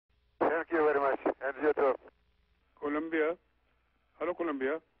Thank you very much. And you too. Colombia. Hello,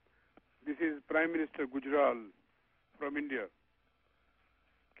 Colombia. This is Prime Minister Gujral from India.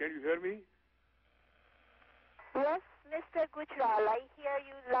 Can you hear me? Yes, Mr. Gujral, I hear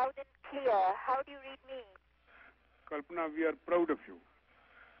you loud and clear. How do you read me? Kalpana, we are proud of you.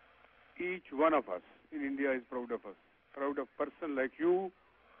 Each one of us in India is proud of us. Proud of a person like you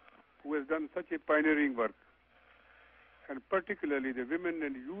who has done such a pioneering work. And particularly the women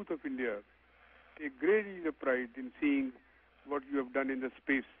and youth of India take great deal of pride in seeing what you have done in the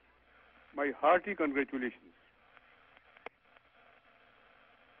space. My hearty congratulations.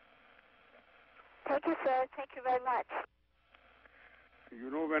 Thank you, sir. Thank you very much.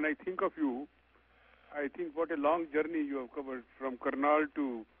 You know, when I think of you, I think what a long journey you have covered from Karnal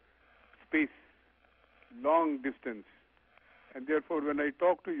to space, long distance. And therefore, when I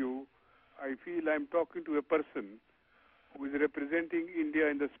talk to you, I feel I'm talking to a person who is representing India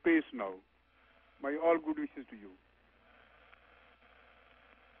in the space now. My all good wishes to you.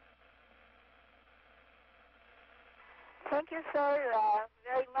 Thank you, sir,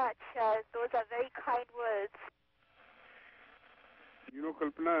 very much. Those are very kind words. You know,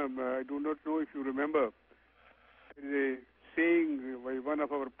 Kalpana, I do not know if you remember, there is a saying by one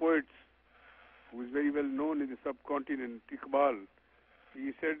of our poets who is very well known in the subcontinent, Iqbal.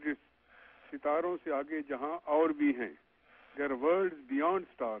 He said, "Sitaron se aage jahan aur bhi hain. There are worlds beyond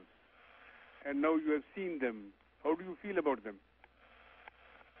stars, and now you have seen them. How do you feel about them?"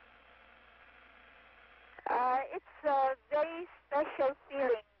 It's a very special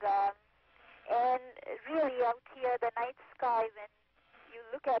feeling, and really out here, the night sky, when you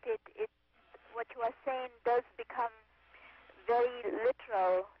look at it, what you are saying does become very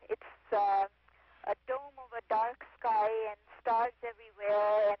literal. It's a dome of a dark sky and stars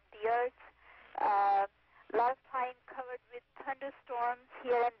everywhere, and the earth, a lot of time covered with thunderstorms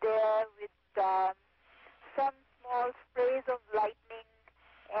here and there, with some small sprays of lightning,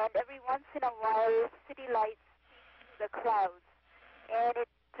 and every once in a while, city lights through the clouds. And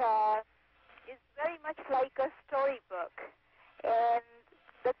it is very much like a storybook. And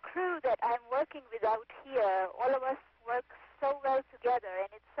the crew that I'm working with out here, all of us work so well together,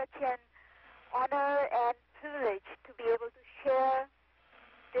 and it's such an honor and privilege to be able to share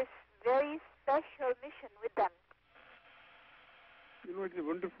this very special mission with them. You know, it's a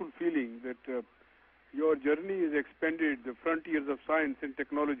wonderful feeling that your journey has expanded the frontiers of science and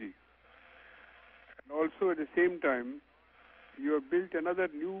technology. And also at the same time, you have built another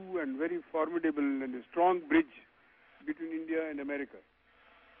new and very formidable and a strong bridge between India and America.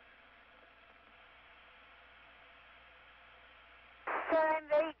 Sir, I'm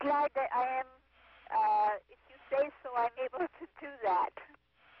very glad that I am, if you say so, I'm able to do that.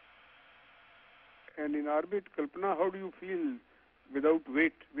 And in orbit, Kalpana, how do you feel without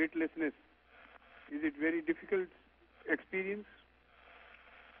weightlessness? Is it very difficult experience?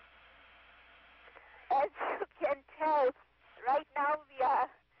 As you can tell, right now we are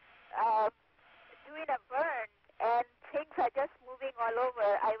doing a burn, and things are just moving all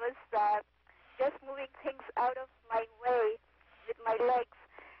over. I was just moving things out of my way with my legs.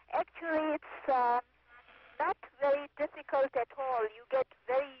 Actually, it's not very difficult at all. You get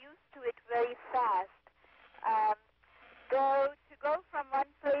very used to it very fast. Though to go from one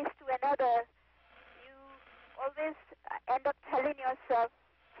place to another, you always end up telling yourself,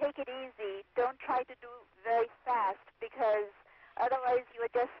 take it easy, don't try to do very fast, because otherwise you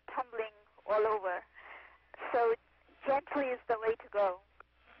are just tumbling all over. So gently is the way to go.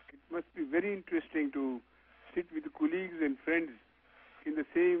 It must be very interesting to sit with colleagues and friends in the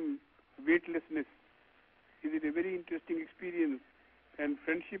same weightlessness. Is it a very interesting experience and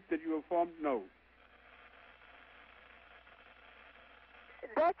friendship that you have formed now?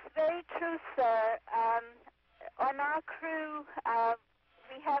 That's very true, sir. On our crew,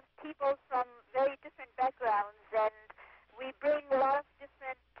 we have people from very different backgrounds, and we bring a lot of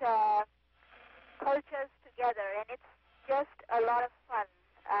different cultures together, and it's just a lot of fun.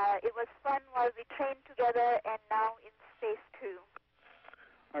 It was fun while we trained together, and now in space too.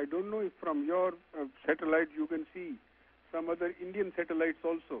 I don't know if from your satellite you can see some other Indian satellites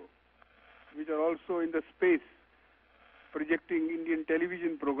also, which are also in the space, projecting Indian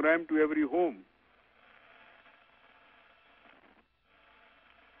television program to every home.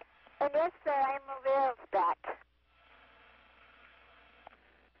 And yes, sir, I'm aware of that.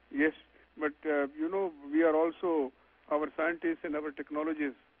 Yes, but you know, we are also, our scientists and our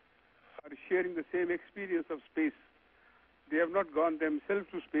technologists are sharing the same experience of space. They have not gone themselves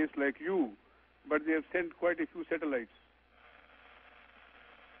to space like you, but they have sent quite a few satellites.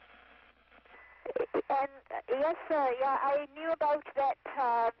 And yes, sir, yeah, I knew about that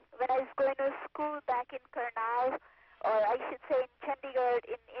when I was going to school back in Karnal, or I should say in Chandigarh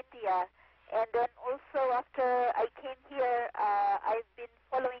in India. And then also after I came here, I've been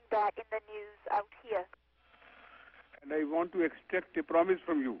following that in the news out here. And I want to extract a promise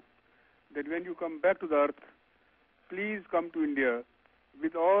from you that when you come back to the earth, please come to India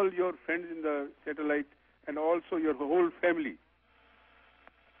with all your friends in the satellite and also your whole family.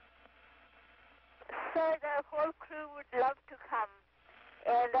 Sir, the whole crew would love to come,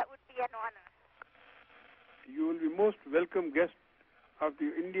 and that would be an honor. You will be most welcome guest of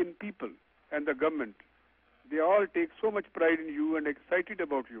the Indian people and the government. They all take so much pride in you and excited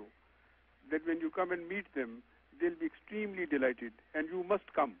about you that when you come and meet them, they'll be extremely delighted, and you must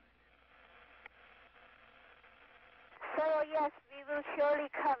come. So yes, we will surely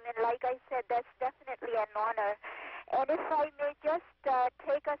come, and like I said, that's definitely an honor. And if I may just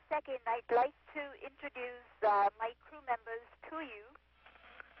take a second, I'd like to introduce my crew members to you.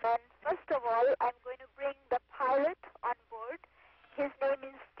 And first of all, I'm going to bring the pilot on board. His name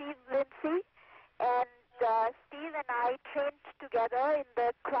is Steve Lindsay, and Steve and I trained together in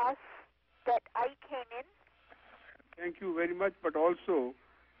the class that I came in. Thank you very much, but also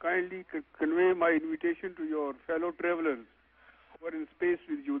kindly convey my invitation to your fellow travelers who are in space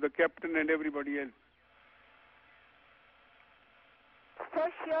with you, the captain and everybody else. For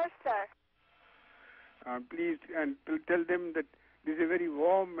sure, sir. Please, and tell them that this is a very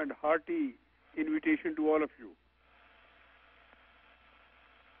warm and hearty invitation to all of you.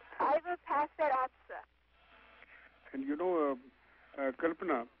 I will pass that on, sir. And you know,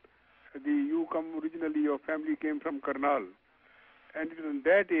 Kalpana, you come originally, your family came from Karnal. And it was in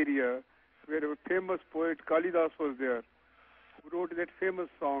that area where a famous poet Kalidas was there, who wrote that famous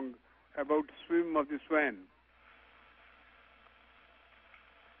song about swim of the swan.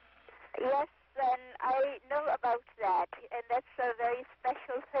 Yes, and I know about that, and that's a very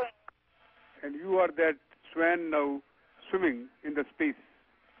special thing. And you are that swan now swimming in the space.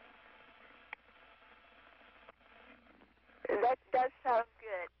 That does sound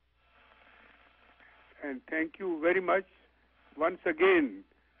good. And thank you very much. Once again,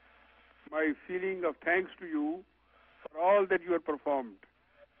 my feeling of thanks to you for all that you have performed.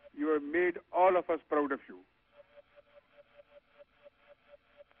 You have made all of us proud of you.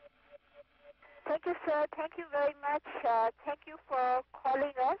 Thank you, sir. Thank you very much. Thank you for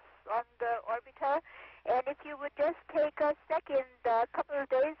calling us on the orbiter. And if you would just take a second, a couple of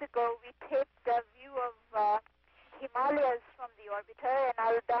days ago, we taped the view of Himalayas from the orbiter, and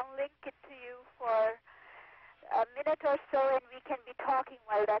I'll downlink it to you for a minute or so, and we can be talking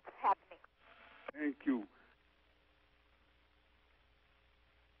while that's happening. Thank you.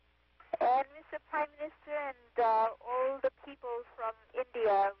 And Mr. Prime Minister and all the people from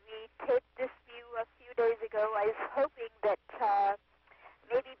India, we taped this view a few days ago. I was hoping that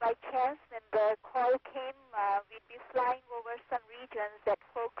maybe by chance when the call came, we'd be flying over some regions that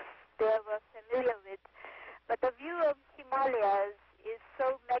folks there were familiar with. But the view of Himalayas is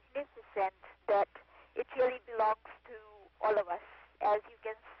so magnificent that it really belongs to all of us, as you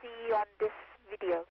can see on this video.